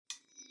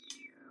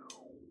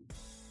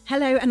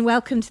Hello and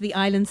welcome to the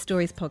Island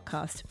Stories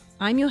podcast.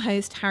 I'm your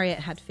host, Harriet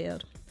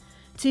Hadfield.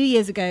 2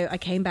 years ago, I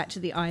came back to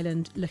the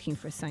island looking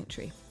for a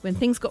sanctuary. When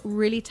things got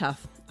really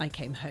tough, I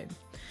came home.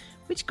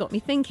 Which got me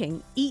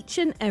thinking, each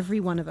and every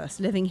one of us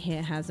living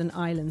here has an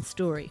island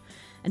story,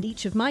 and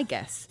each of my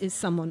guests is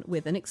someone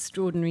with an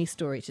extraordinary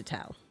story to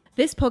tell.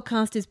 This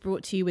podcast is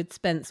brought to you with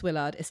Spence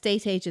Willard,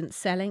 estate agents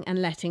selling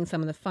and letting some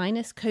of the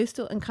finest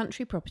coastal and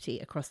country property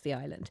across the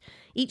island.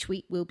 Each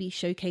week we'll be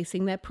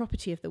showcasing their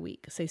property of the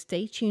week, so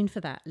stay tuned for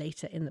that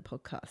later in the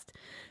podcast.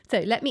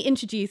 So let me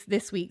introduce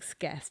this week's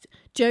guest,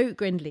 Jo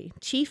Grindley,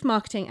 Chief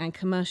Marketing and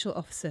Commercial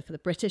Officer for the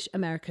British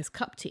America's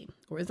Cup team,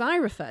 or as I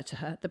refer to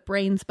her, the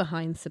brains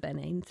behind Sir Ben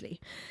Ainslie.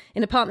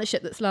 In a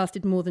partnership that's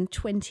lasted more than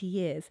 20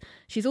 years,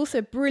 she's also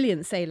a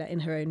brilliant sailor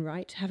in her own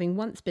right, having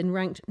once been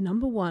ranked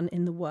 #1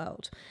 in the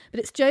world. But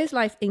it's Jo's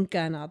life in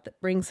Gurnard that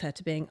brings her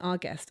to being our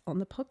guest on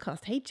the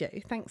podcast. Hey Jo,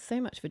 thanks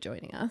so much for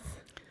joining us.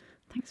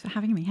 Thanks for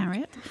having me,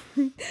 Harriet.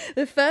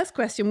 The first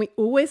question we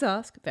always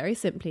ask, very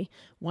simply,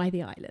 why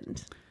the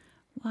island?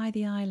 Why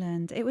the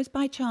island? It was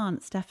by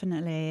chance,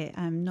 definitely,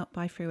 not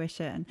by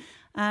fruition.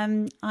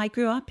 I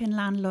grew up in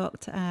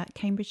landlocked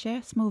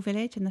Cambridgeshire, small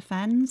village in the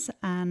Fens,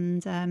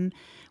 and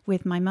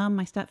with my mum,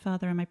 my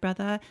stepfather and my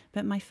brother.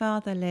 But my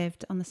father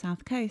lived on the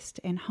south coast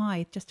in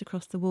Hythe, just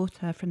across the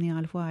water from the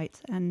Isle of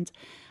Wight. And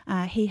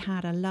he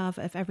had a love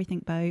of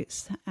everything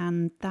boats,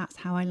 and that's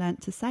how I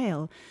learnt to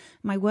sail.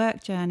 My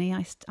work journey,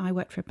 I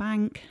worked for a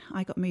bank.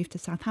 I got moved to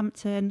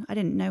Southampton. I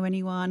didn't know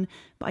anyone,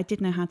 but I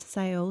did know how to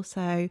sail,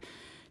 so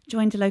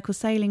joined a local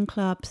sailing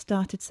club,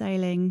 started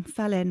sailing,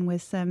 fell in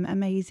with some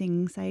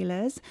amazing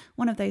sailors.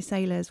 One of those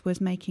sailors was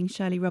making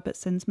Shirley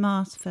Robertson's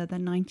mast for the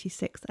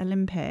 96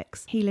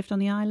 Olympics. He lived on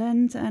the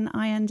island and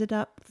I ended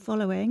up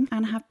following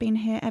and have been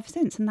here ever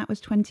since. And that was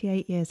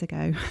 28 years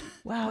ago.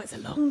 Wow, it's a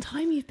long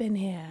time you've been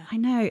here. I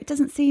know, it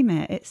doesn't seem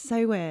it. It's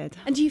so weird.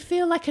 And do you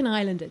feel like an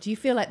islander? Do you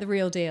feel like the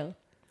real deal?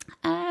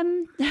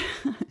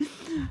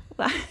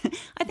 Well,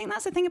 I think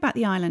that's the thing about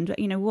the island.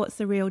 You know, what's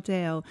the real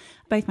deal?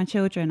 Both my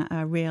children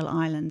are real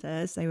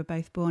islanders. They were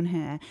both born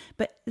here.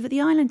 But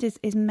the island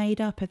is made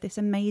up of this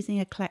amazing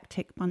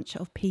eclectic bunch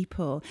of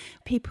people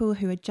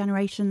who are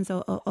generations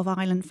of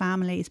island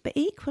families, but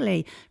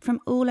equally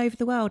from all over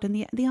the world. And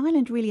the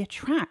island really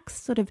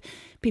attracts sort of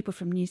people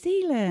from New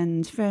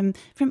Zealand, from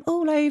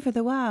all over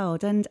the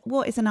world. And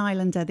what is an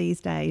islander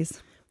these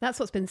days? That's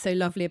what's been so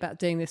lovely about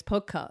doing this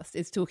podcast,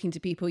 is talking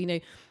to people, you know,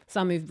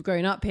 some who've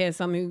grown up here,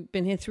 some who've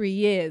been here 3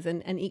 years,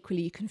 and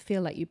equally you can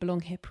feel like you belong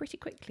here pretty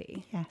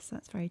quickly. Yes,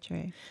 that's very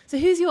true. So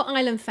who's your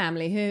island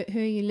family? Who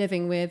are you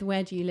living with?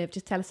 Where do you live?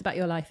 Just tell us about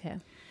your life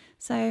here.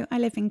 So I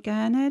live in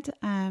Gurnard,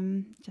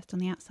 just on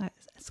the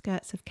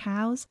outskirts of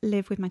Cowes.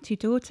 Live with my 2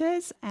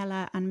 daughters,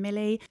 Ella and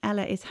Millie.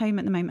 Ella is home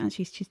at the moment.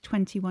 Actually, she's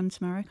 21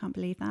 tomorrow. I can't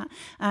believe that.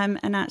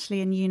 And actually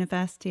in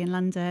university in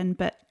London,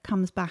 but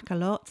comes back a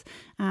lot.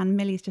 And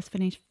Millie's just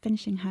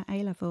finishing her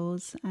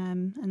A-levels.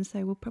 And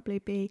so we'll probably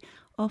be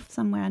off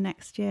somewhere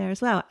next year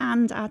as well.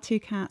 And our 2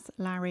 cats,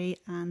 Larry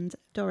and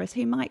Doris,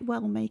 who might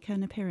well make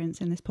an appearance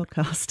in this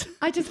podcast.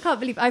 I just can't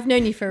believe I've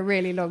known you for a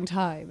really long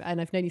time, and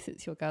I've known you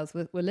since your girls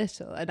were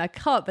little, and I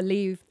can't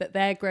believe that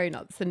they're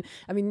grown-ups. And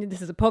I mean,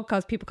 this is a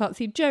podcast, people can't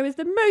see. Jo is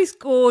the most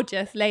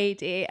gorgeous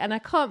lady, and I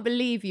can't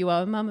believe you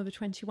are a mum of a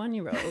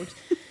 21-year-old.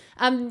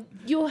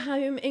 You're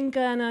home in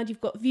Gurnard,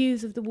 you've got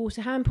views of the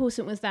water. How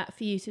important was that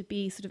for you to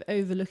be sort of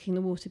overlooking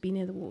the water, be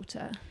near the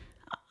water?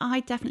 I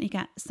definitely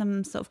get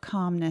some sort of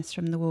calmness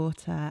from the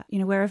water. You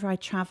know, wherever I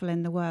travel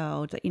in the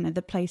world, you know,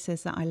 the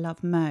places that I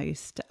love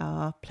most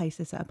are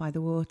places that are by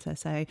the water.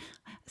 So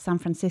San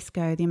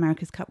Francisco, the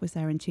America's Cup was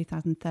there in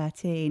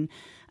 2013.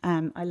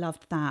 I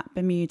loved that.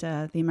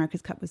 Bermuda, the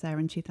America's Cup was there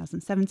in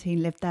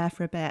 2017, lived there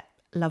for a bit.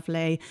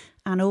 Lovely.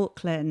 And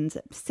Auckland,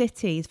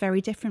 cities, very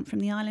different from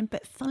the island,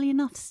 but funnily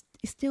enough,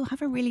 still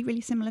have a really,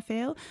 really similar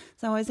feel.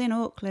 So I was in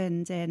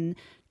Auckland in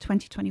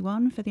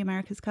 2021 for the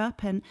America's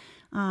Cup, and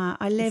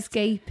I lived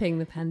escaping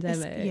the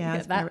pandemic. Yeah,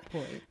 at that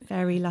point,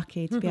 very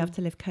lucky to be able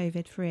to live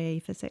COVID free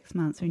for 6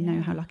 months. We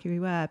know how lucky we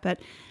were.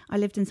 But I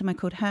lived in somewhere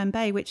called Herne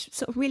Bay, which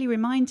sort of really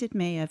reminded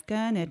me of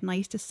Gurnard, and I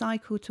used to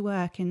cycle to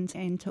work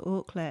into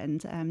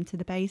Auckland to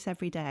the base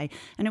every day,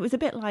 and it was a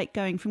bit like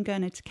going from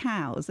Gurnard to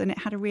Cowes, and it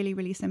had a really,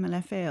 really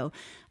similar feel.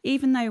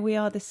 Even though we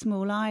are this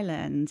small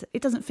island,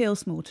 it doesn't feel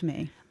small to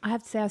me. I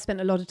have to say I've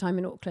spent a lot of time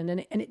in Auckland,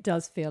 and it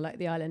does feel like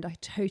the island. I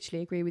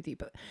totally agree with you.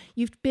 But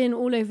you've been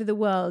all over the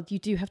world. You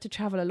do have to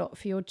travel a lot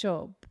for your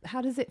job. How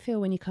does it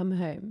feel when you come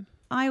home?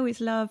 I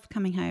always love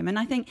coming home. And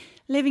I think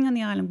living on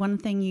the island, one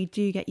thing you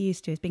do get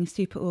used to is being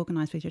super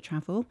organised with your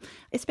travel.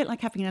 It's a bit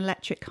like having an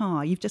electric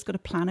car. You've just got to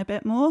plan a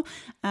bit more.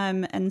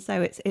 And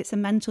so it's a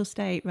mental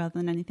state rather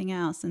than anything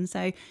else. And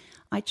so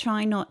I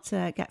try not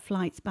to get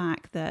flights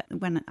back that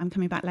when I'm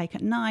coming back late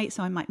at night,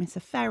 so I might miss a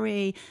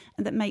ferry,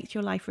 and that makes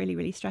your life really,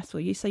 really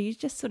stressful. So you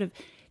just sort of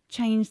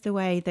change the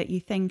way that you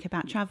think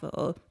about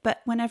travel. But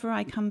whenever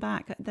I come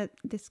back,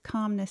 this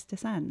calmness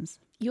descends.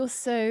 You're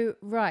so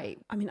right.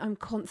 I mean, I'm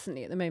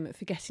constantly at the moment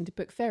forgetting to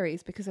book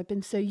ferries because I've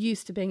been so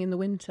used to being in the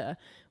winter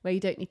where you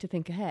don't need to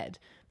think ahead.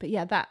 But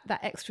yeah, that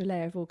extra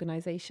layer of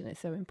organisation is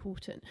so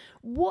important.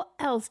 What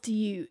else do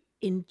you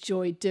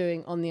enjoy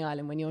doing on the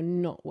island when you're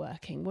not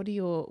working? What are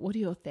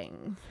your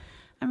things?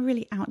 I'm a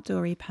really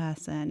outdoory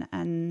person,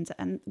 and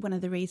one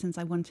of the reasons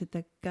I wanted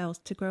the girls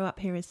to grow up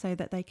here is so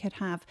that they could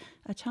have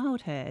a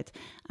childhood,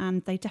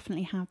 and they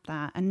definitely have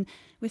that. And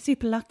we're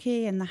super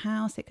lucky in the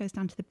house. It goes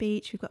down to the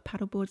beach. We've got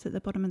paddle boards at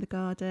the bottom of the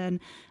garden,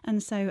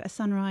 and so a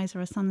sunrise or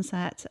a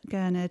sunset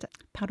Gurnard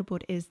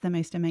paddleboard is the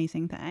most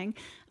amazing thing.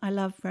 I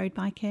love road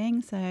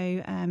biking, so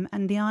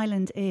and the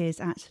island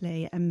is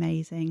actually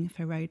amazing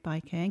for road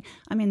biking.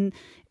 I mean,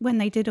 when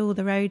they did all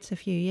the roads a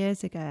few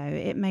years ago,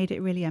 it made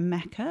it really a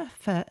mecca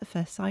for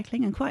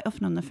cycling, and quite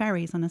often on the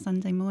ferries on a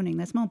Sunday morning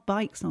there's more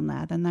bikes on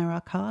there than there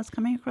are cars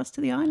coming across to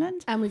the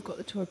island. And we've got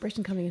the Tour of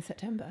Britain coming in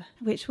September,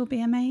 which will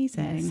be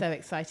amazing. Yeah, so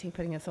exciting,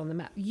 putting us on the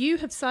map. You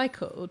have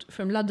cycled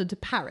from London to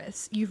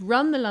Paris, you've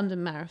run the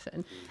London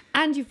Marathon,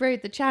 and you've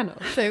rode the Channel,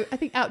 so I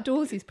think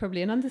outdoorsy is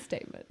probably an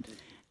understatement.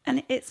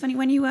 And it's funny,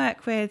 when you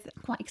work with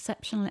quite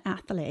exceptional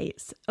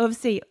athletes,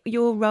 obviously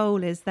your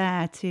role is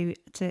there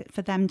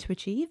for them to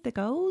achieve the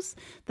goals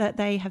that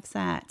they have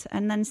set.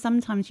 And then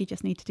sometimes you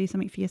just need to do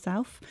something for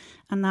yourself.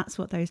 And that's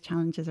what those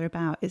challenges are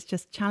about. It's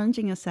just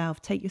challenging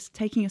yourself,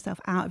 taking yourself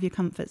out of your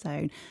comfort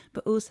zone,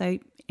 but also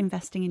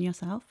investing in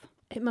yourself.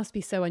 It must be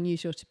so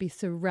unusual to be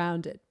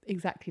surrounded,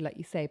 exactly like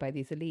you say, by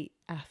these elite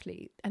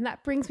athletes. And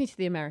that brings me to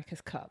the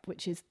America's Cup,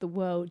 which is the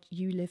world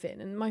you live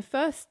in. And my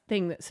first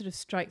thing that sort of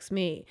strikes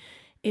me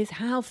is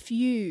how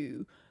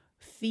few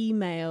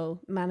female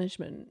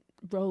management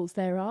roles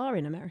there are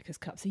in America's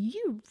Cup. So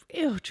you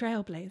real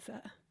trailblazer.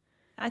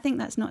 I think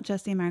that's not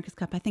just the America's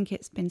Cup. I think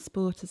it's been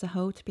sport as a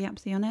whole, to be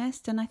absolutely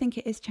honest. And I think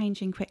it is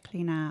changing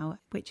quickly now,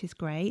 which is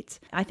great.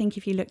 I think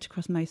if you looked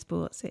across most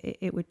sports,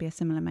 it would be a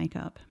similar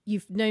makeup.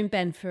 You've known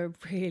Ben for a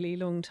really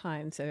long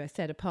time. So I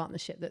said a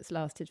partnership that's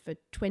lasted for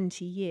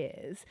 20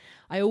 years.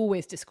 I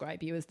always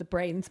describe you as the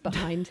brains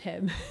behind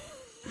him.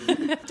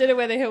 Don't know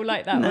whether he'll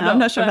like that or not. I'm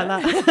not sure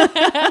about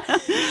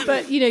that.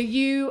 But,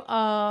 you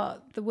are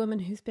the woman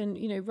who's been,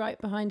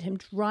 right behind him,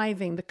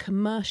 driving the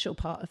commercial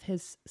part of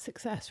his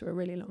success for a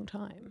really long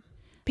time.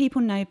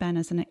 People know Ben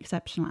as an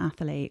exceptional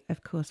athlete,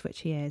 of course, which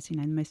he is, the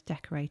most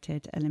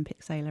decorated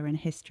Olympic sailor in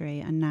history,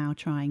 and now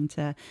trying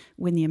to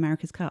win the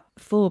America's Cup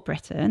for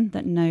Britain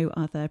that no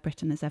other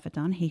Briton has ever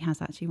done. He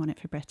has actually won it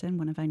for Britain,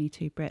 one of only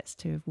two Brits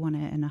to have won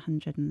it in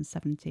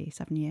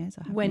 177 years.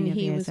 When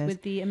he was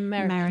with the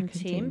American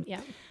team.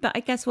 Yeah. But I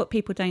guess what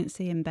people don't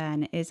see in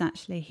Ben is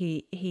actually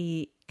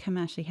he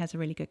commercially has a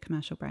really good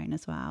commercial brain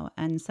as well.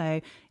 And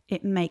so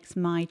it makes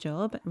my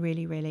job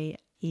really, really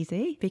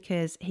easy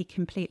because he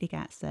completely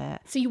gets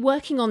it. So you're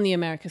working on the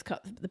America's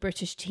Cup, the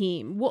British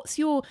team. What's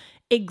your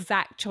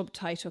exact job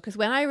title? Because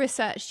when I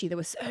researched you, there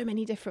were so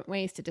many different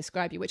ways to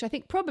describe you, which I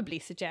think probably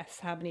suggests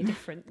how many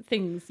different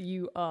things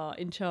you are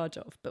in charge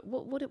of. But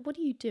what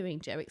are you doing,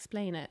 Jo?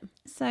 Explain it.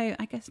 So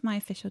I guess my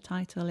official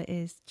title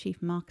is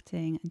Chief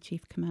Marketing and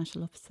Chief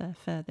Commercial Officer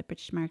for the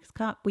British America's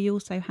Cup. We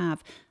also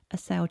have a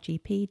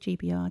SailGP,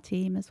 GBR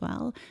team as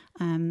well.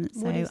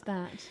 What is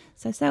that?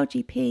 So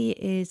SailGP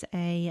is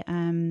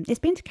it's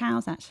been to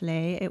Cowes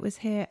actually. It was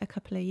here a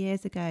couple of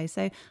years ago.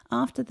 So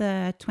after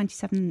the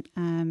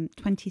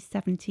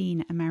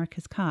 2017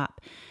 America's Cup,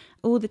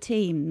 all the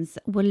teams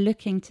were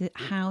looking to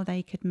how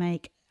they could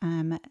make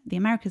the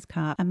America's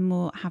Cup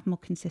and have more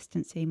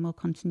consistency, more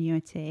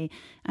continuity.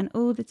 And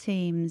all the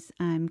teams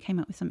came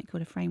up with something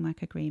called a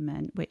framework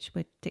agreement, which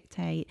would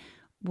dictate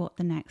what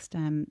the next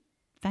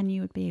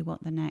venue would be,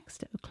 what the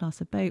next class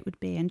of boat would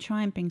be, and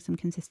try and bring some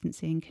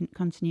consistency and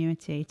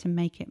continuity to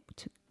make it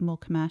more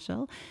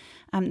commercial.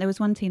 There was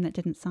one team that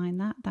didn't sign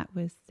that. That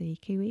was the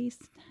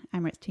Kiwis,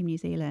 Emirates Team New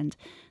Zealand.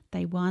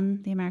 They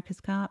won the America's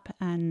Cup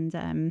and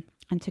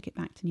took it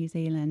back to New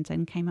Zealand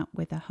and came up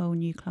with a whole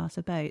new class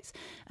of boats.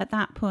 At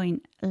that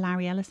point,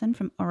 Larry Ellison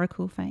from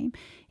Oracle fame,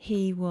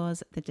 he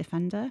was the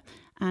defender,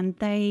 and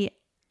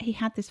he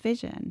had this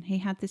vision. He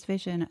had this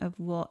vision of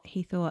what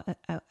he thought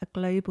a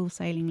global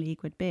sailing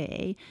league would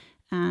be.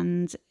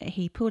 And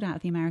he pulled out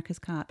of the America's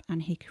Cup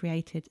and he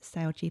created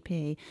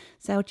SailGP.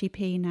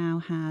 SailGP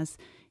now has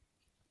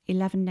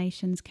 11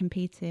 nations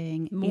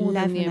competing, more 11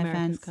 than the America's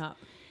events. Cup.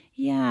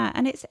 Yeah,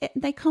 and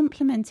they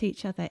complement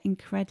each other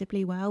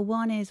incredibly well.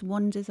 One is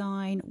one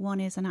design,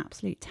 one is an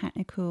absolute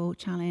technical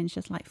challenge,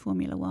 just like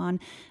Formula One.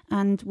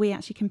 And we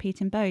actually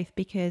compete in both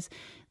because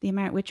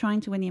we're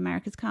trying to win the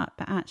America's Cup,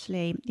 but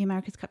actually the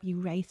America's Cup you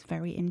race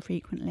very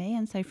infrequently.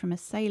 And so from a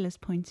sailor's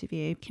point of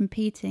view,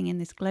 competing in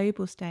this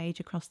global stage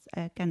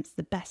against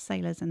the best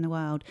sailors in the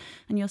world,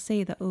 and you'll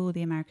see that all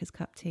the America's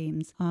Cup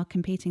teams are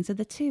competing. So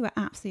the two are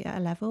absolutely at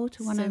a level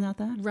to one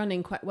another.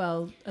 Running quite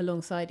well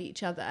alongside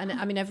each other. And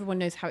I mean, everyone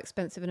knows how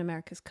expensive an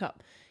America's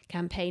Cup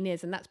campaign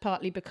is. And that's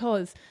partly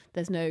because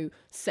there's no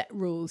set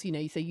rules,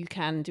 so you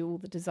can do all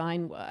the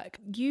design work.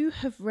 You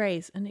have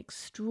raised an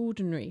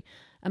extraordinary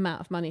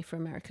amount of money for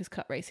America's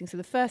Cup racing. So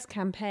the first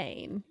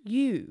campaign,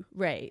 you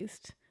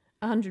raised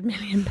 £100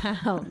 million.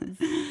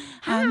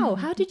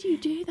 How did you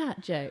do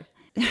that, Jo?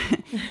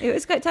 It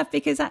was quite tough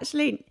because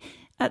actually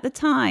at the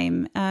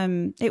time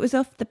it was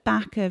off the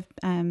back of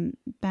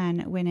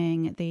Ben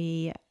winning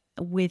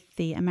with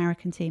the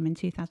American team in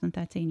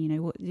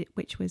 2013,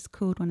 which was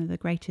called one of the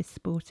greatest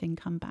sporting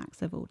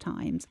comebacks of all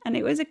times. And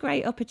it was a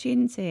great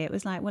opportunity. It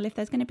was like, well, if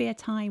there's going to be a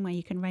time where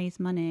you can raise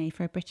money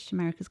for a British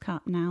America's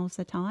Cup, now's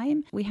the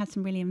time. We had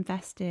some really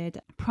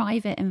invested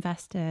private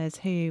investors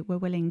who were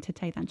willing to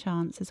take that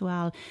chance as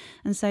well.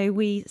 And so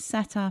we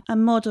set up a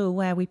model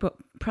where we brought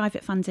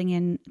private funding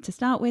in to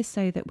start with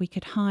so that we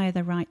could hire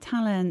the right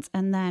talent,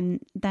 and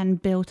then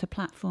built a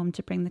platform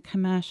to bring the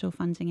commercial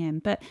funding in.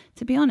 But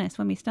to be honest,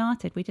 when we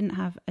started, we didn't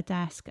have a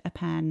desk, a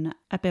pen,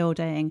 a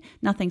building,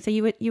 nothing. So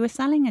you were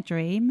selling a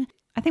dream.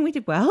 I think we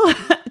did well.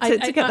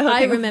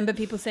 I remember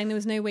people saying there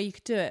was no way you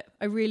could do it.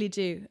 I really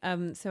do.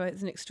 So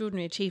it's an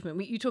extraordinary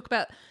achievement. You talk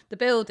about the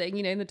building,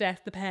 the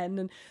desk, the pen,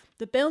 and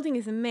the building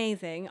is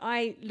amazing.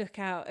 I look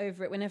out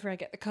over it whenever I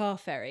get the car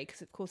ferry,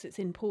 because of course it's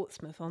in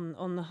Portsmouth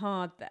on the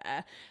hard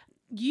there.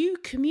 You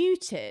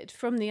commuted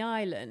from the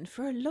island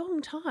for a long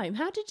time.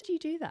 How did you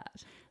do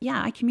that?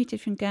 Yeah, I commuted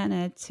from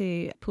Gurnard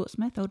to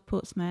Portsmouth, Old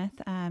Portsmouth,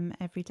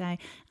 every day.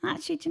 And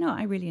actually, do you know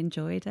what? I really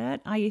enjoyed it.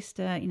 I used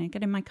to,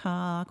 get in my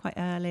car quite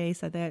early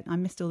so that I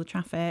missed all the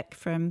traffic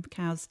from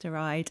Cowes to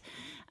Ryde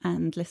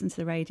and listen to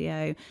the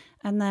radio.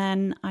 And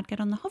then I'd get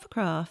on the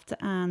hovercraft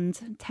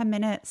and 10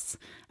 minutes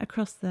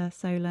across the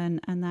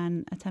Solent and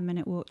then a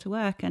 10-minute walk to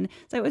work. And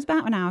so it was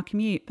about an hour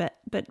commute, but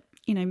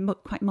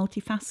quite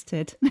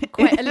multifaceted.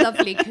 Quite a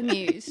lovely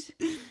commute.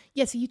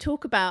 Yeah, so you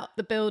talk about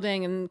the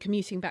building and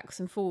commuting backwards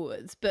and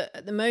forwards, but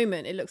at the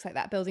moment it looks like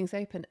that building's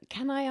open.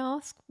 Can I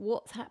ask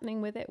what's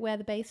happening with it, where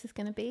the base is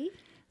going to be?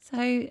 So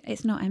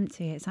it's not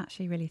empty, it's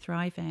actually really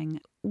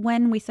thriving.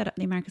 When we set up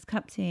the America's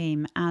Cup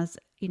team as,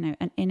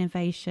 an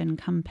innovation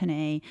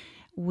company,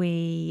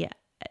 we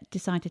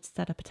decided to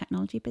set up a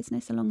technology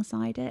business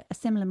alongside it, a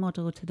similar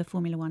model to the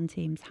Formula One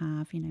teams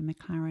have,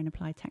 McLaren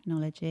Applied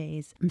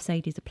Technologies,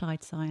 Mercedes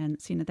Applied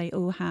Science, they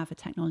all have a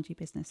technology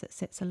business that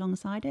sits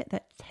alongside it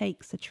that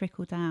takes a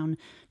trickle down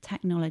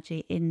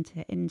technology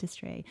into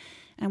industry.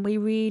 And we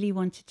really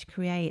wanted to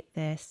create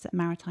this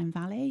maritime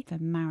valley for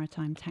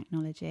maritime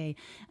technology.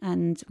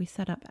 And we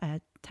set up a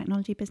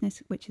technology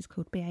business which is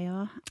called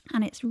BAR,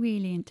 and it's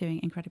really doing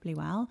incredibly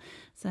well.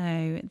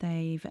 So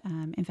they've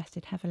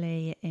invested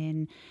heavily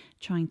in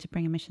trying to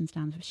bring emissions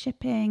down for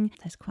shipping.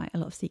 There's quite a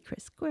lot of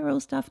secret squirrel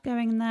stuff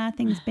going in there,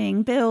 things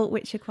being built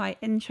which are quite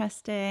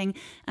interesting.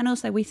 And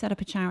also we set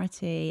up a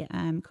charity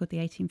called the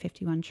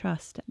 1851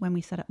 Trust when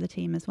we set up the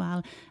team as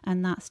well,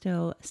 and that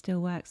still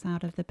works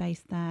out of the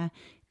base there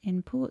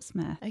in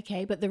Portsmouth.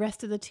 Okay, but the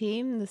rest of the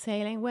team, the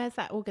sailing, where's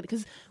that all going?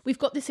 Because we've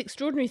got this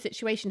extraordinary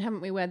situation, haven't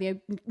we, where the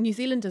New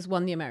Zealanders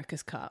won the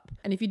America's Cup.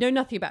 And if you know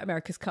nothing about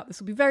America's Cup, this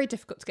will be very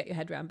difficult to get your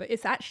head around, but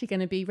it's actually going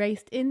to be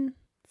raced in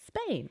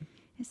Spain.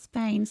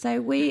 Spain.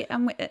 So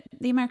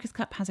the America's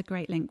Cup has a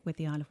great link with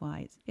the Isle of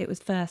Wight. It was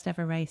first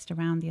ever raced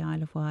around the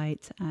Isle of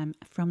Wight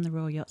from the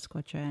Royal Yacht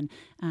Squadron,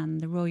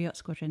 and the Royal Yacht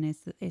Squadron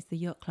is the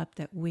yacht club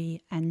that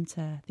we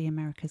enter the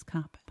America's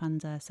Cup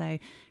under. So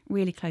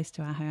really close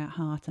to our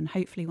heart, and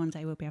hopefully one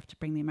day we'll be able to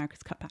bring the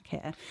America's Cup back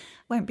here.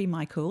 Won't be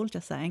my call,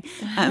 just saying,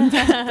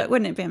 but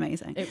wouldn't it be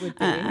amazing? It would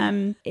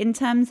be. In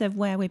terms of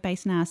where we're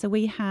based now, so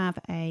we have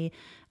a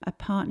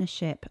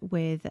partnership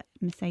with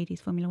Mercedes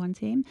Formula One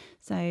team.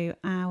 So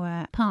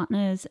our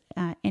partners,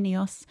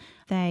 Ineos,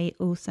 they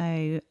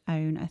also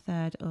own a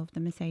third of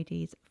the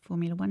Mercedes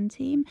Formula One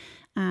team.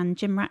 And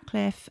Jim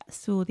Ratcliffe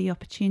saw the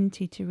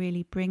opportunity to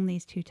really bring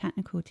these two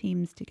technical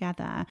teams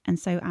together. And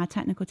so our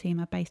technical team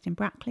are based in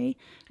Brackley,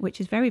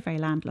 which is very, very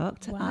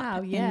landlocked.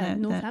 Wow, yeah,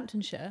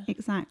 Northamptonshire.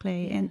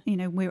 Exactly. Yeah.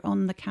 And, we're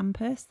on the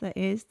campus that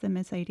is the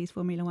Mercedes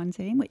Formula One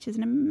team, which is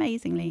an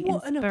amazingly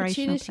What an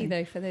opportunity, place.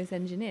 though, for those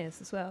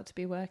engineers as well to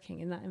be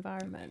working in that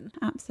environment.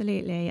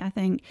 Absolutely. I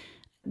think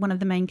one of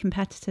the main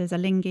competitors,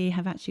 Alinghi,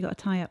 have actually got a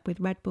tie-up with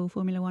Red Bull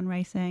Formula One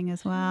Racing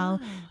as well.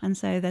 Oh. And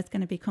so there's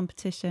going to be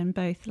competition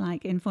both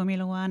like in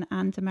Formula One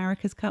and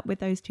America's Cup with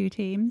those two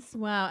teams.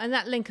 Wow. And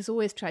that link has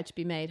always tried to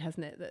be made,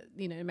 hasn't it? That,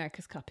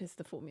 America's Cup is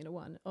the Formula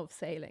One of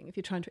sailing. If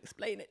you're trying to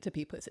explain it to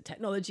people, it's a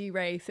technology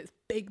race, it's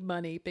big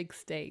money, big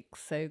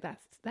stakes. So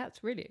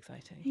that's really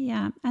exciting.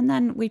 Yeah. And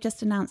then we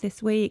just announced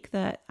this week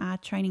that our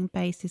training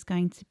base is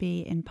going to be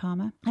in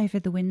Palma over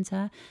the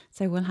winter.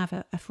 So we'll have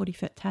a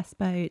 40-foot test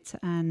boat,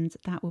 and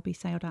that will be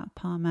sailed out of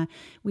Palma.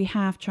 We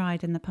have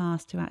tried in the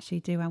past to actually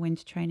do our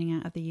winter training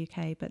out of the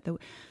UK, but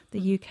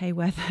the UK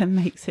weather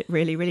makes it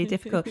really, really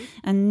difficult.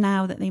 And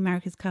now that the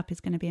America's Cup is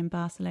going to be in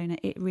Barcelona,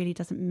 it really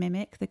doesn't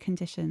mimic the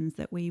conditions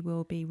that we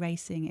will be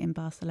racing in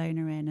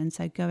Barcelona in. And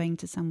so going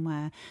to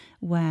somewhere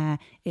where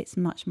it's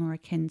much more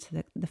akin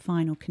to the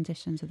final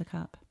conditions of the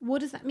Cup. What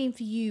does that mean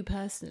for you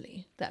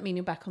personally? That mean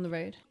you're back on the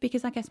road?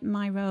 Because I guess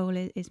my role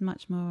is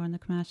much more on the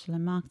commercial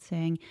and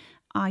marketing.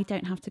 I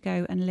don't have to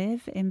go and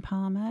live in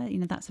Palma.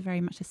 That's very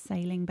much a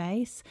sailing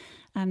base.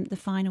 The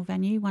final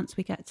venue, once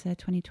we get to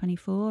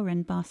 2024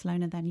 and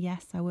Barcelona, then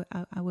yes,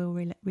 I will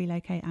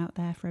relocate out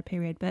there for a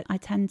period. But I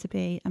tend to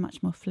be a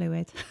much more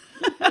fluid.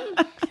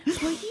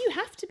 Well, you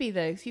have to be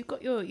though, because you've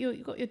got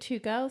your two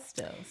girls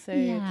still. So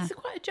it's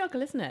quite a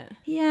juggle, isn't it?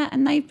 Yeah,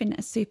 and they've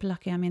been super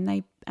lucky. I mean,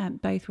 they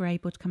both were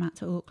able to come out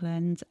to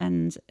Auckland,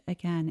 and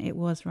again, it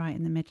was right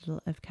in the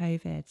middle of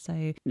COVID.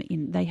 So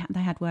they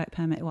had work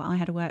permit. Well, I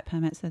had a work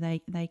permit, so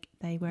they were able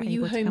to come with me.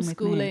 Were you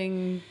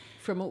homeschooling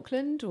from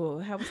Auckland,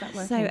 or how was that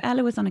working? So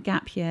Ella was on a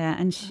gap year,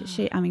 and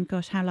she, I mean,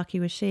 gosh, how lucky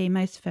was she?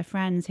 Most of her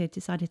friends who had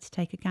decided to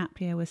take a gap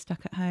year were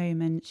stuck at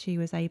home, and she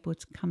was able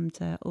to come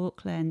to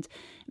Auckland.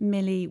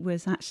 Millie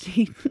was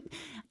actually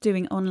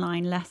doing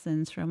online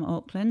lessons from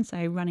Auckland,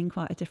 so running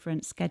quite a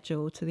different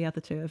schedule to the other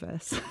two of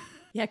us.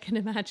 Yeah, I can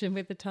imagine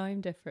with the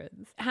time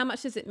difference. How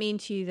much does it mean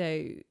to you,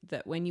 though,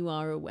 that when you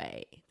are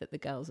away, that the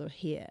girls are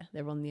here,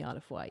 they're on the Isle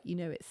of Wight,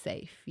 it's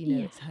safe,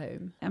 it's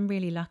home? I'm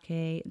really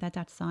lucky. Their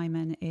dad,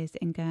 Simon, is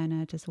in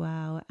Gurnard as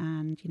well.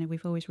 And,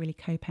 we've always really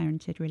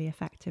co-parented really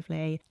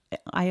effectively.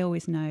 I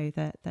always know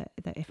that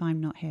if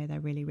I'm not here, they're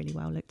really, really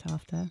well looked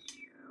after.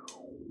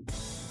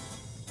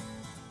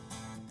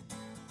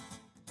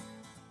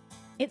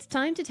 It's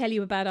time to tell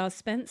you about our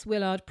Spence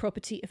Willard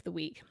property of the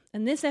week.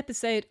 And this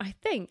episode, I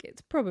think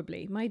it's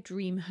probably my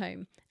dream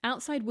home,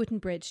 outside Wooden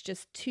Bridge,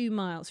 just 2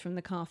 miles from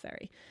the car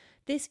ferry.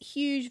 This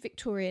huge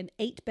Victorian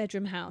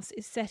 8-bedroom house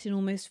is set in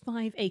almost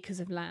 5 acres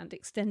of land,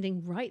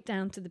 extending right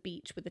down to the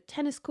beach with a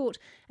tennis court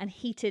and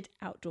heated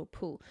outdoor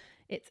pool.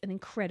 It's an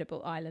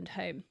incredible island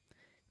home.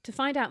 To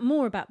find out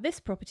more about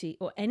this property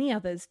or any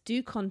others,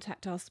 do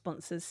contact our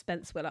sponsors,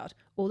 Spence Willard.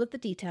 All of the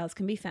details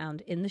can be found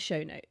in the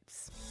show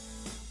notes.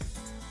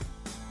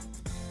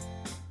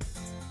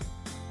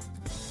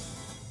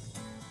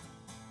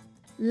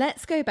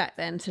 Let's go back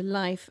then to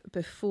life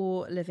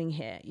before living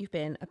here. You've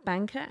been a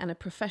banker and a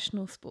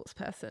professional sports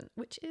person,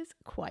 which is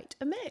quite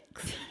a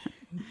mix.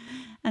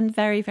 And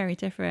very, very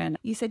different.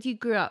 You said you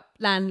grew up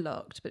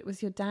landlocked, but it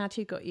was your dad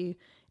who got you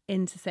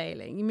into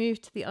sailing. You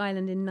moved to the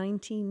island in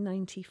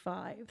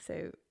 1995.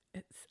 So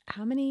it's,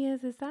 how many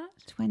years is that?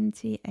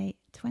 28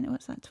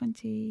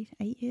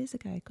 years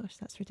ago. Gosh,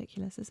 that's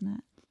ridiculous, isn't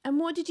it? And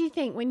what did you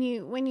think when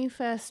you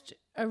first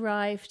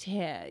arrived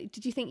here?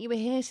 Did you think you were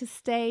here to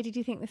stay? Did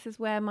you think this is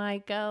where my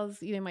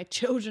girls, my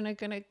children are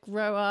going to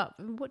grow up?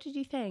 What did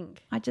you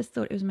think? I just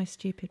thought it was the most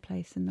stupid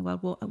place in the world.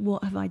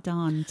 What have I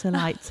done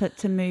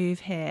to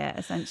move here?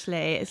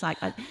 Essentially, it's like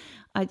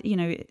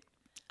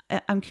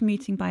I'm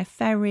commuting by a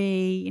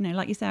ferry.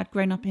 Like you said, I'd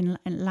grown up in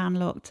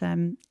landlocked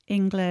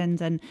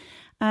England, and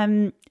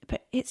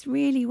but it's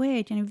really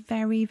weird.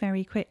 Very,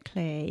 very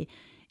quickly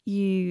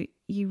you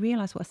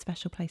realise what a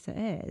special place it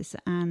is,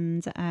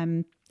 and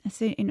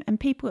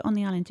people on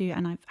the island do,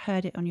 and I've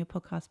heard it on your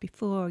podcast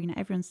before,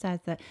 everyone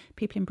says that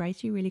people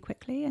embrace you really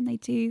quickly, and they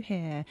do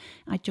here.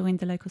 I joined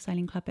the local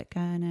sailing club at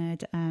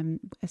Gurnard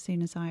as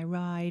soon as I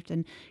arrived,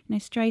 and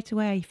straight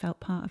away you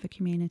felt part of a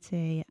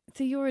community.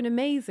 So you're an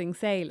amazing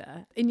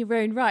sailor in your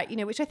own right,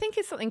 which I think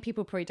is something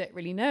people probably don't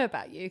really know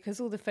about you,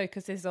 because all the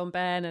focus is on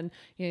Ben and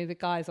the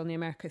guys on the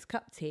America's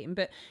Cup team,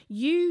 but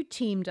you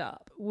teamed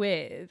up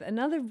with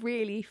another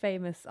really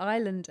famous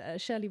islander,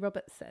 Shirley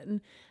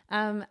Robertson,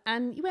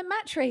 and you went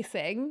match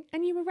racing,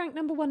 and you were ranked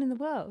number 1 in the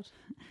world.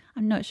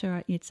 I'm not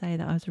sure you'd say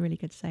that I was a really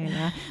good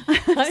sailor.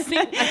 I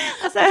think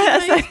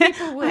most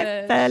people would.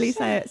 I barely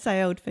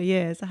sailed for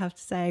years, I have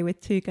to say,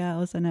 with 2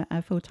 girls and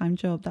a full-time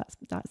job.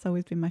 That's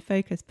always been my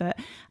focus. But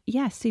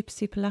yeah,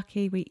 super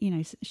lucky.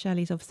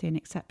 Shirley's obviously an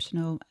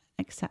exceptional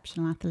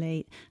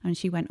athlete, and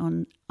she went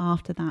on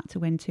after that to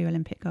win 2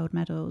 Olympic gold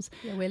medals.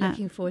 Yeah, we're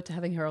looking forward to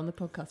having her on the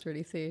podcast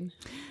really soon.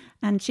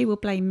 And she will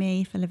blame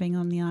me for living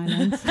on the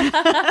island.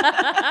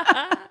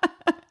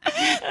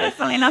 But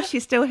funnily enough,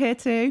 she's still here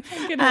too.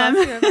 I'm going to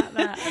ask her about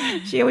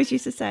that. She always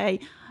used to say,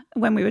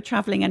 when we were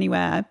travelling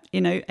anywhere,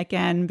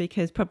 again,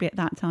 because probably at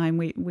that time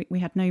we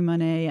had no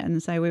money,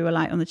 and so we were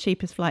like on the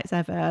cheapest flights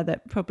ever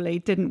that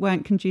probably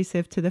weren't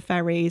conducive to the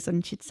ferries,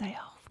 and she'd say,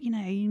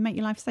 you make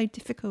your life so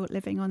difficult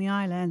living on the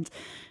island.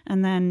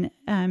 And then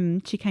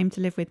she came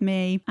to live with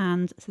me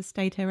and has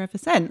stayed here ever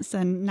since,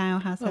 and now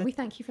has we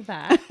thank you for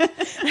that.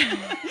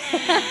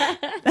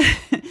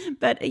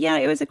 But yeah,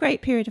 it was a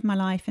great period of my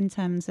life in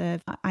terms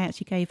of, I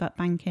actually gave up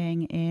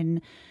banking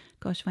in,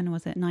 when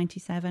was it?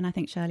 97. I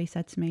think Shirley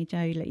said to me,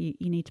 Jo, you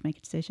need to make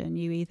a decision.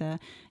 You either,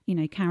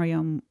 carry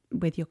on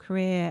with your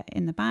career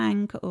in the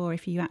bank, or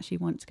if you actually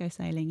want to go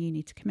sailing, you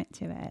need to commit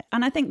to it.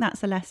 And I think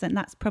that's a lesson.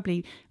 That's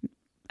probably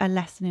a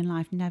lesson in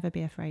life: never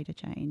be afraid of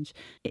change.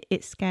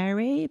 It's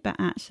scary, but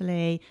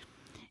actually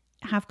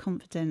have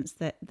confidence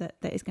that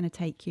is going to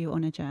take you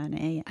on a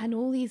journey. And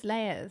all these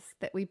layers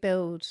that we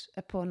build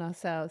upon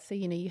ourselves. So,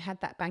 you had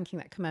that banking,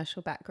 that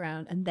commercial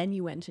background, and then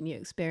you went and you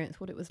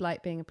experienced what it was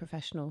like being a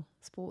professional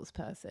sports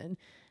person.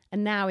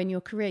 And now in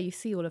your career, you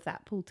see all of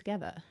that pulled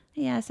together.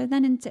 Yeah, so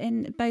then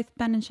in both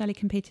Ben and Shirley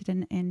competed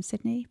in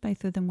Sydney.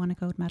 Both of them won a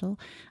gold medal.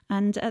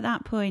 And at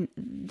that point,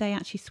 they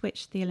actually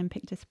switched the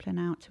Olympic discipline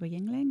out to a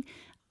Yingling.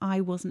 I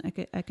wasn't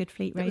a good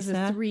fleet racer.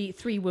 It was a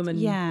three woman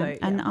boat. Yeah,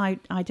 and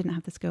I didn't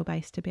have the skill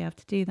base to be able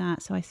to do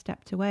that. So I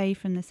stepped away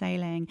from the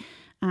sailing.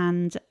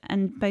 And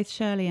both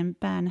Shirley and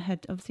Ben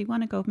had obviously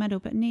won a gold medal,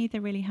 but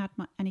neither really had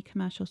any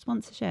commercial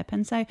sponsorship.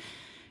 And so,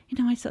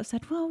 I sort of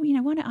said, well,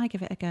 why don't I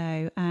give it a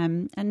go?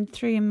 And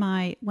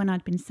when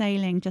I'd been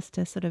sailing, just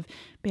to sort of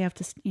be able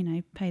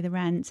to, pay the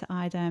rent,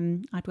 I'd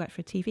worked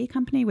for a TV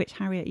company, which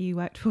Harriet, you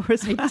worked for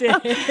as well. I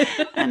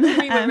did. And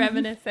we were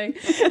reminiscing.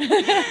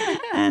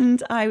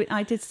 And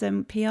I did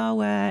some PR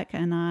work,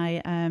 and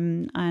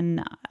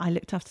I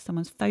looked after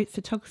someone's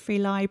photography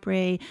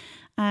library.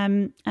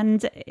 And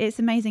it's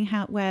amazing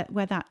where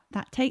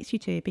that takes you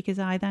to, because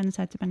I then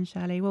said to Ben and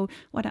Shirley, well,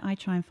 why don't I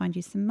try and find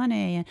you some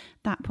money? At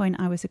that point,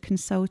 I was a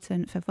consultant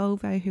for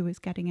Volvo, who was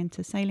getting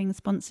into sailing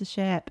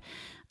sponsorship.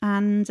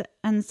 And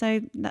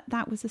so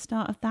that was the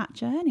start of that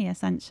journey,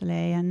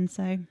 essentially. And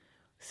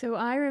So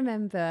I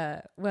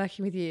remember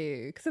working with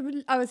you, because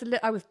I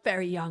was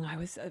very young. I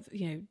was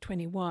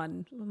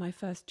 21, my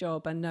first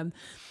job, and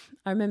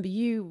I remember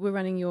you were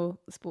running your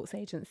sports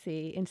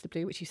agency Into the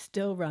Blue, which you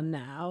still run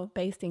now,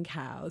 based in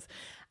Cowes,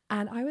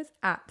 and I was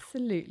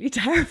absolutely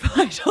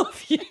terrified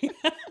of you.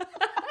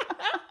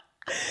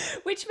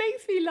 Which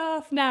makes me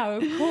laugh now,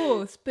 of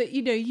course. But,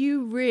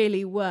 you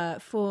really were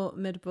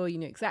formidable. You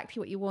knew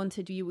exactly what you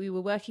wanted. We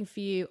were working for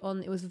you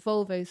on, it was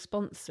Volvo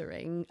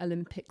sponsoring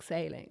Olympic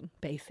sailing,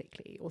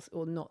 basically,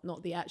 or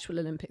not the actual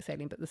Olympic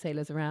sailing, but the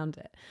sailors around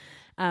it.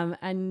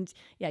 And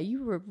yeah,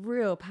 you were a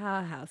real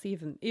powerhouse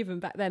even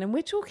back then. And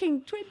we're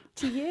talking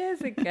 20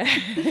 years ago.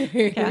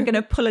 Yeah, I'm going to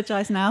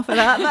apologise now for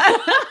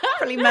that.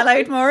 Probably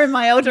mellowed more in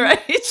my older age.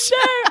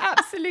 No,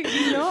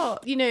 absolutely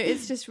not.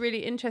 It's just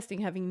really interesting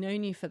having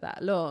known you for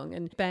that long,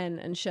 and Ben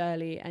and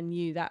Shirley and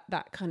you,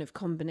 that kind of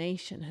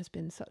combination has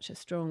been such a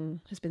strong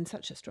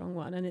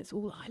one, and it's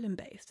all island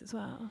based as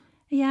well.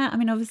 Yeah, I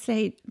mean,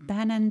 obviously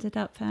Ben ended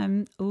up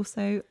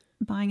also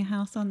buying a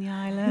house on the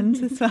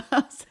island as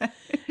well. So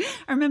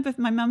I remember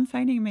my mum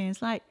phoning me and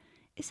it's like,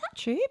 is that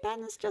true?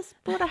 Ben's just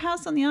bought a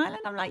house on the island?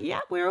 I'm like, yeah,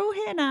 we're all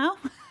here now.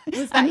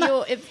 Was that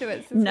your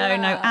influence as No, well?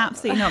 No,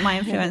 absolutely not my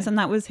influence. And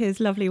that was his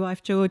lovely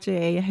wife,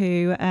 Georgie,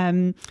 who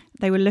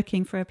they were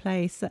looking for a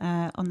place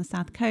on the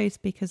south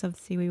coast, because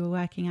obviously we were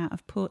working out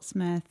of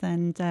Portsmouth,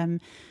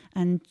 and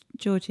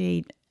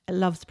Georgie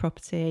loves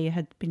property,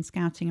 had been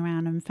scouting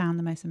around and found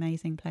the most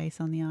amazing place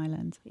on the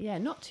island. Yeah,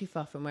 not too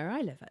far from where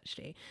I live,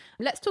 actually.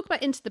 Let's talk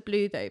about Into the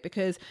Blue, though,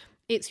 because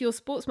it's your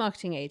sports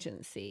marketing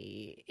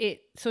agency.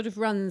 It sort of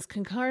runs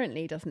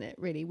concurrently, doesn't it,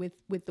 really, with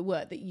the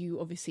work that you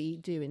obviously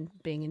do in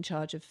being in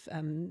charge of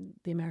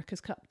the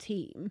America's Cup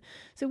team.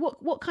 So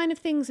what kind of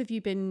things have you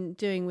been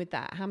doing with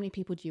that? How many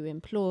people do you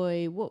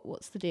employ?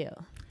 What's the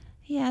deal?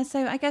 Yeah,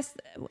 so I guess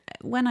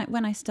when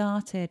I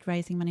started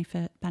raising money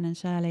for Ben and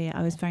Shirley,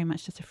 I was very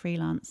much just a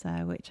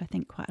freelancer, which I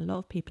think quite a lot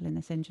of people in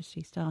this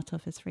industry start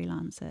off as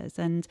freelancers,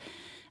 and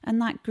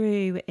that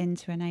grew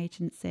into an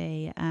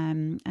agency.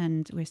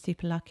 And we're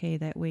super lucky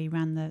that we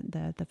ran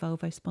the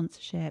Volvo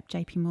sponsorship,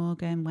 JP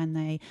Morgan, when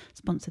they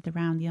sponsored the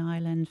Round the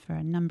Island for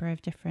a number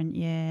of different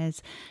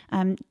years.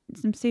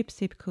 Some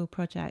super cool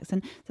projects,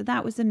 and so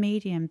that was the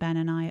medium Ben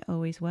and I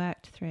always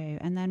worked through.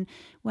 And then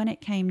when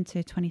it came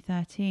to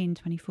 2013,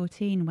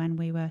 2014, when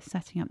we were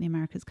setting up the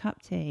America's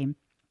Cup team,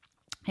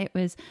 I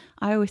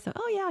always thought,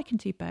 oh yeah, I can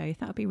do both.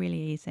 That would be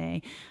really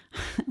easy.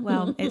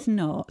 Well, it's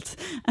not.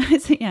 I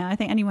think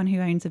anyone who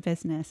owns a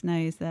business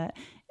knows that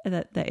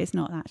it's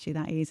not actually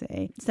that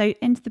easy. So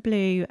Into the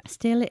Blue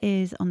still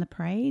is on the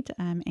parade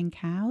in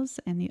Cowes,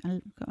 and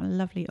I've got a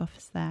lovely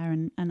office there,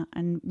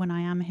 and when I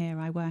am here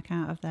I work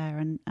out of there,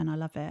 and I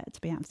love it,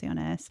 to be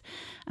absolutely honest.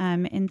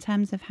 In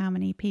terms of how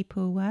many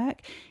people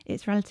work,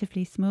 it's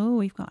relatively small.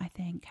 We've got, I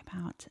think,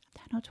 about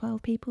 10 or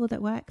 12 people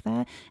that work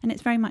there, and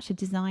it's very much a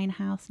design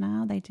house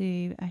now. They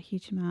do a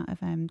huge amount of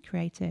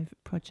creative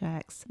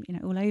projects,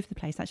 all over the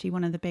place. Actually,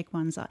 one of the big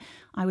ones,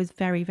 I was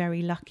very,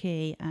 very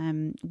lucky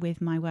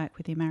with my work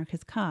with the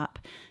America's Cup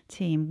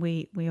team.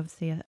 We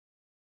obviously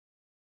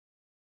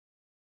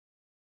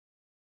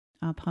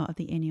are part of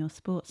the Ineos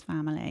Sports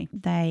family.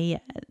 They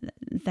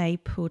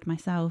pulled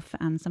myself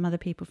and some other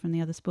people from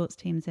the other sports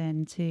teams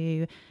in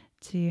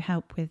to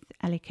help with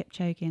Ellie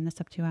Kipchoge in the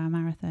sub-2-hour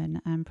marathon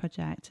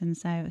project. And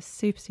so I was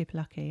super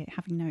lucky,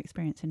 having no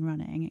experience in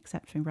running,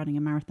 except for running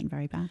a marathon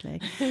very badly,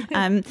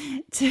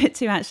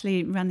 to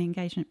actually run the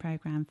engagement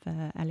program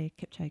for Ellie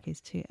Kipchoge's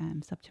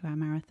sub-2-hour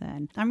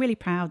marathon. I'm really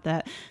proud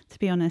that, to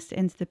be honest,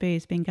 Into the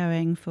Blue's been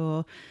going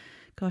for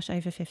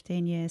over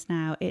 15 years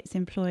now. It's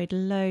employed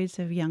loads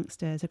of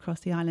youngsters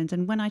across the island.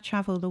 And when I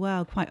travel the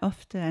world, quite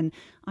often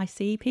I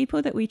see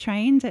people that we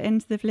trained at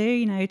Into the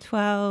Blue,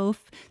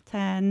 12,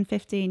 10,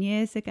 15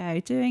 years ago,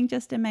 doing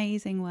just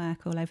amazing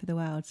work all over the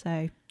world.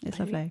 So it's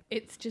lovely.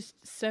 It's just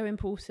so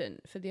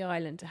important for the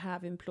island to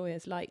have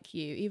employers like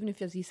you, even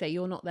if, as you say,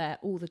 you're not there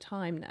all the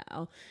time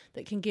now,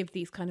 that can give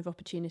these kind of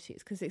opportunities,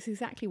 because it's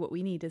exactly what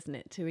we need, isn't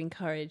it, to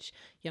encourage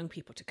young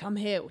people to come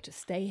here or to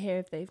stay here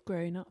if they've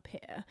grown up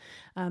here.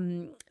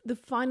 The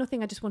final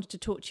thing I just wanted to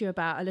talk to you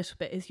about a little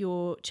bit is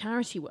your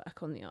charity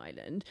work on the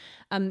island.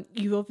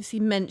 You obviously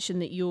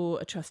mentioned that you're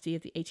a trustee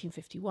of the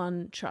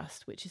 1851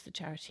 Trust, which is the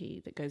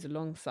charity that goes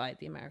alongside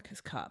the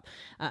America's Cup.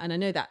 And I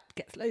know that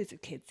gets loads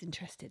of kids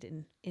interested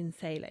in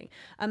sailing.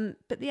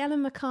 But the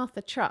Ellen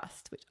MacArthur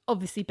Trust, which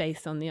obviously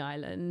based on the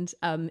island,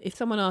 if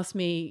someone asked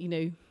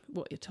me,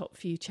 what your top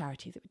few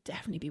charities, it would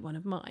definitely be one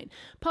of mine.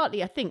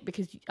 Partly, I think,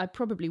 because I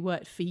probably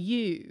worked for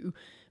you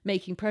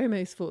making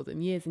promos for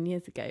them years and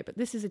years ago. But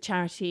this is a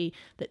charity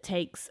that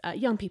takes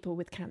young people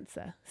with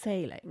cancer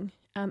sailing.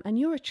 And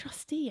you're a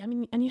trustee. I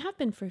mean, and you have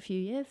been for a few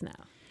years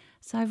now.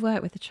 So I've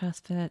worked with the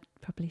Trust for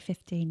probably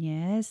 15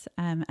 years.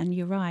 And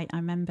you're right. I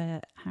remember,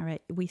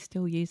 Harriet, we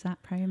still use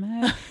that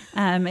promo.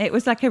 It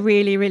was like a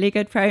really, really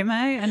good promo,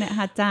 and it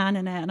had Dan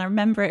in it. And I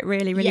remember it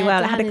really, really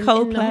well. Dan it had a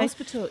Coldplay. In the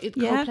hospital,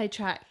 Coldplay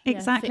track.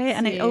 Exactly.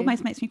 And it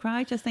almost makes me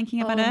cry just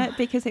thinking about it,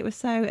 because it was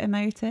so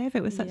emotive.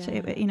 It was such,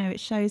 it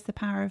shows the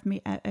power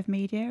of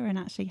media and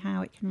actually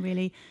how it can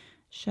really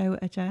show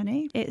a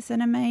journey. It's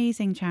an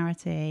amazing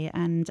charity,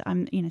 and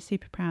I'm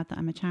super proud that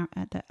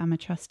I'm a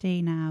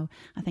trustee now.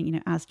 I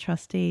think as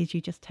trustees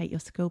you just take your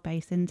skill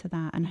base into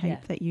that and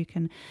hope that you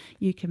can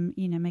make an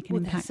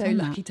impact. They're so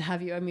lucky to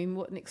have you. I mean,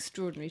 what an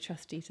extraordinary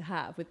trustee to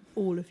have with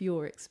all of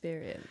your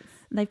experience.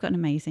 They've got an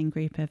amazing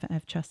group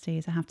of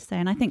trustees, I have to say,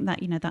 and I think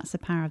that that's the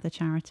power of the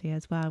charity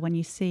as well. When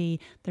you see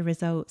the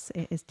results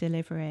it is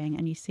delivering,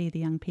 and you see the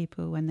young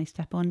people when they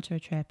step onto a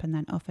trip and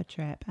then off a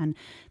trip, and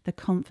the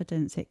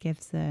confidence it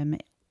gives them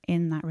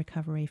in that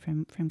recovery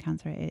from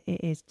cancer, it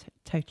is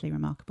totally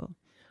remarkable.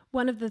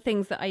 One of the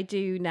things that I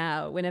do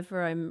now,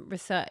 whenever I'm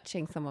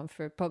researching someone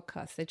for a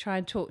podcast, I try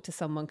and talk to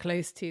someone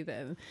close to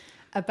them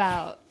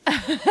about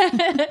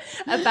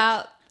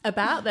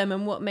about them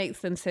and what makes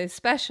them so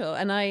special.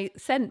 And I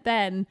sent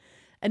Ben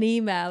an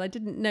email. I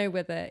didn't know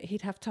whether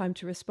he'd have time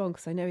to respond,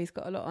 because I know he's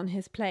got a lot on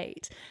his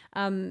plate.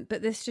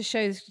 But this just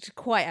shows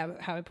quite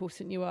how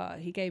important you are.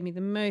 He gave me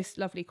the most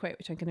lovely quote,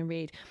 which I'm going to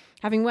read.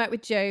 Having worked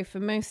with Jo for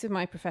most of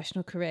my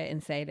professional career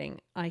in sailing,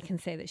 I can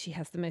say that she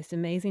has the most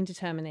amazing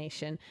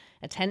determination,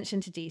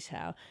 attention to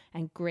detail,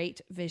 and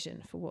great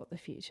vision for what the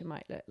future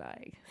might look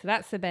like. So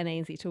that's the Ben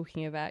Ainsley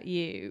talking about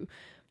you.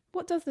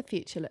 What does the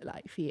future look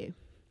like for you?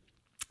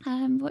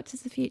 What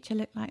does the future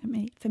look like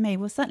for me?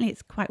 Well, certainly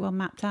it's quite well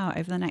mapped out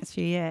over the next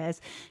few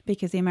years,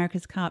 because the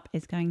America's Cup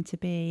is going to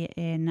be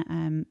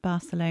in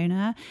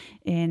Barcelona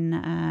in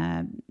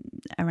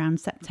around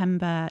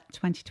September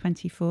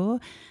 2024.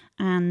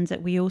 And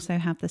we also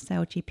have the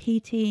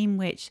SailGP team,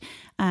 which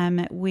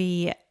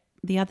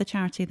the other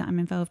charity that I'm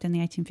involved in, the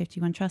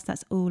 1851 Trust,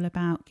 that's all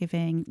about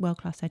giving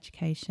world-class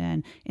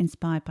education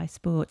inspired by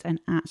sport and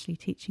actually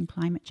teaching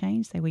climate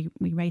change. So we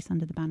race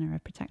under the banner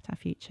of Protect Our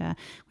Future,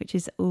 which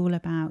is all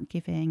about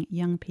giving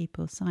young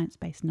people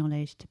science-based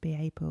knowledge to be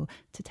able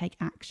to take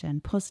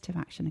action, positive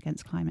action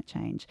against climate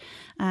change.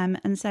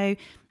 And so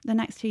the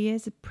next 2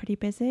 years are pretty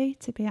busy,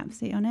 to be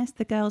absolutely honest.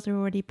 The girls are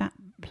already back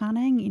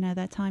planning,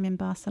 their time in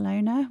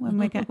Barcelona when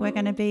we're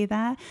going to be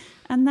there.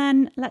 And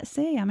then let's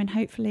see. I mean,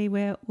 hopefully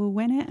we'll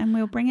win it and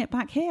we'll bring it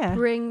back here.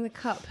 Bring the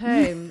cup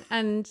home.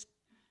 And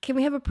can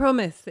we have a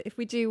promise that if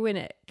we do win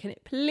it, can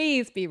it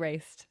please be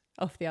raced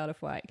off the Isle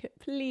of Wight? Can it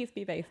please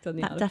be based on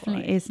the Isle of Wight? That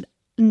definitely is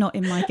not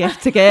in my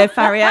gift to give,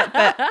 Harriet,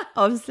 but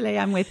obviously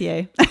I'm with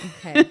you.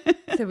 Okay,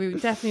 so we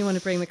definitely want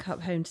to bring the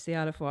cup home to the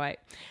Isle of Wight.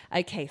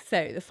 Okay,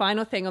 so the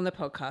final thing on the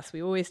podcast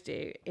we always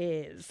do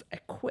is a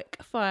quick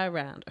fire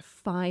round of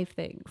 5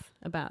 things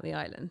about the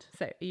island.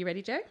 So are you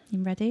ready, Jo?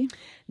 You ready?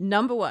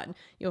 Number 1,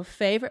 your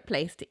favourite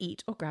place to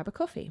eat or grab a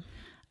coffee?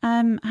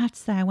 I have to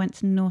say I went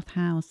to North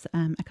House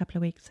a couple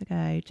of weeks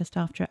ago, just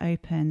after it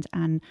opened,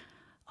 and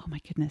oh my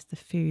goodness, the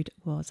food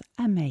was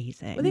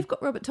amazing. Well, they've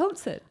got Robert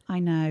Thompson. I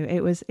know,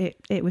 it was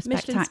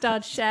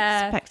Michelin-starred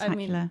chef. Spectacular. I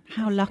mean,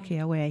 how lucky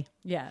are we?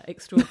 Yeah,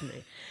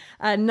 extraordinary.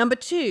 Number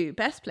 2,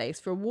 best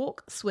place for a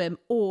walk, swim,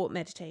 or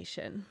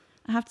meditation.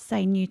 I have to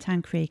say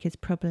Newtown Creek is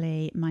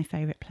probably my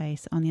favourite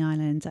place on the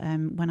island.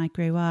 When I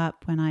grew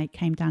up, when I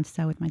came down to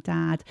sail with my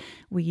dad,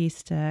 we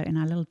used to, in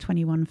our little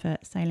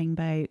 21-foot sailing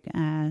boat,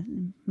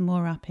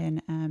 moor up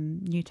in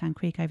Newtown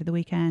Creek over the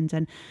weekend,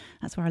 and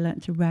that's where I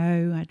learnt to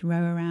row. I'd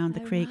row around the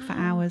creek for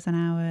hours and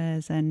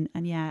hours, and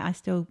yeah, I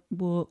still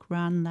walk,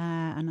 run there,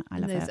 and I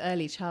love those it.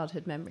 Early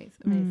childhood memories,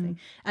 amazing.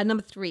 And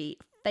number 3,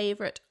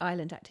 favourite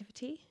island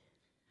activity?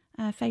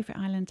 Favourite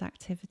island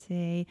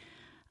activity...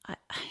 I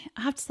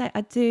have to say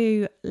I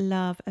do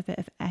love a bit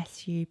of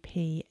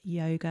SUP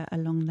yoga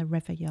along the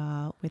River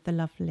Yar with the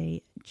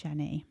lovely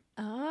Jenny.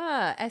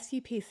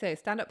 SUP, so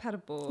stand-up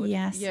paddleboard,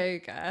 Yes.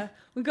 yoga.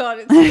 Oh God,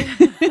 it's...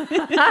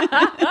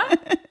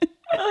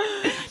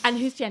 And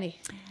who's Jenny?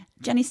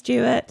 Jenny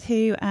Stewart,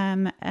 who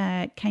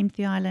came to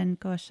the island,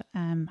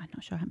 I'm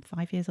not sure,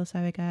 5 years or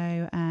so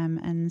ago,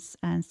 and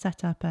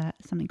set up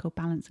something called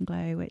Balance and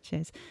Glow, which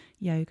is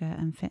yoga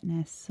and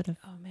fitness sort of.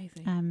 Oh,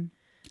 amazing.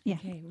 Yeah,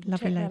 okay, we'll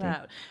lovely check lady. that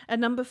out. And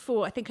number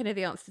 4, I think I know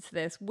the answer to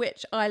this.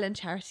 Which island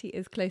charity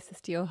is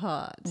closest to your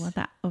heart? Well,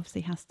 that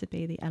obviously has to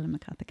be the Ellen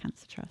MacArthur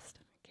Cancer Trust.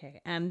 Okay,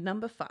 and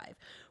number 5,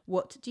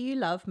 what do you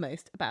love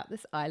most about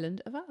this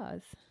island of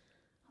ours?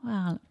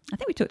 Well, I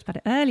think we talked about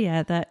it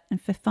earlier that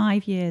for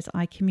 5 years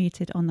I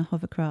commuted on the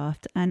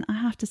hovercraft, and I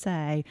have to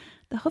say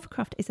the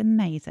hovercraft is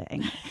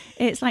amazing.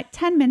 It's like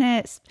 10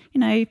 minutes,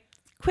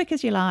 quick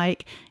as you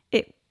like.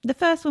 The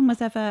first one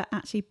was ever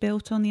actually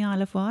built on the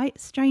Isle of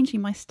Wight. Strangely,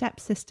 my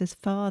stepsister's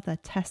father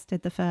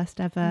tested the first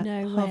ever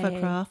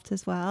hovercraft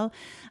as well.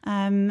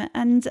 And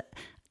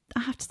I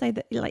have to say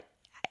that,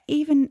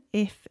 even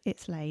if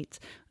it's late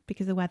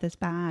because the weather's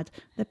bad,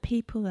 the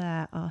people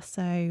there are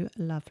so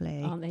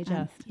lovely. Aren't they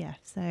just? Yeah.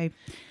 So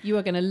you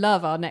are going to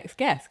love our next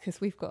guest because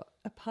we've got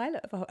a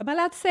pilot of Am I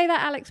allowed to say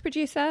that, Alex,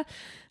 producer?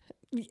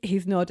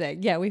 He's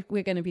nodding. Yeah,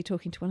 we're going to be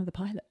talking to one of the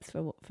pilots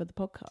for the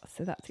podcast,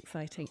 so that's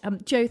exciting.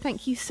 Jo,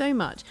 thank you so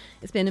much.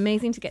 It's been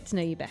amazing to get to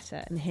know you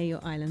better and hear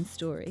your island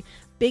story.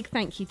 Big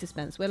thank you to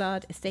Spence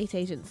Willard, estate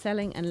agent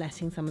selling and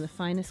letting some of the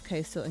finest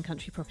coastal and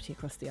country property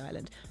across the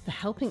island, for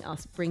helping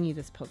us bring you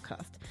this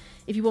podcast.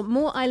 If you want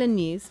more island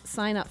news,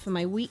 sign up for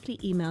my weekly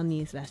email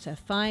newsletter,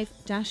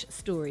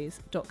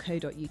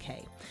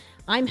 5-stories.co.uk.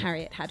 I'm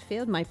Harriet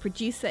Hadfield. My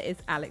producer is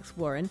Alex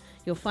Warren.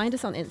 You'll find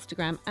us on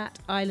Instagram at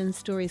Island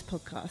Stories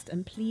Podcast.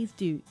 And please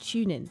do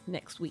tune in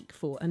next week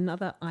for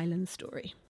another island story.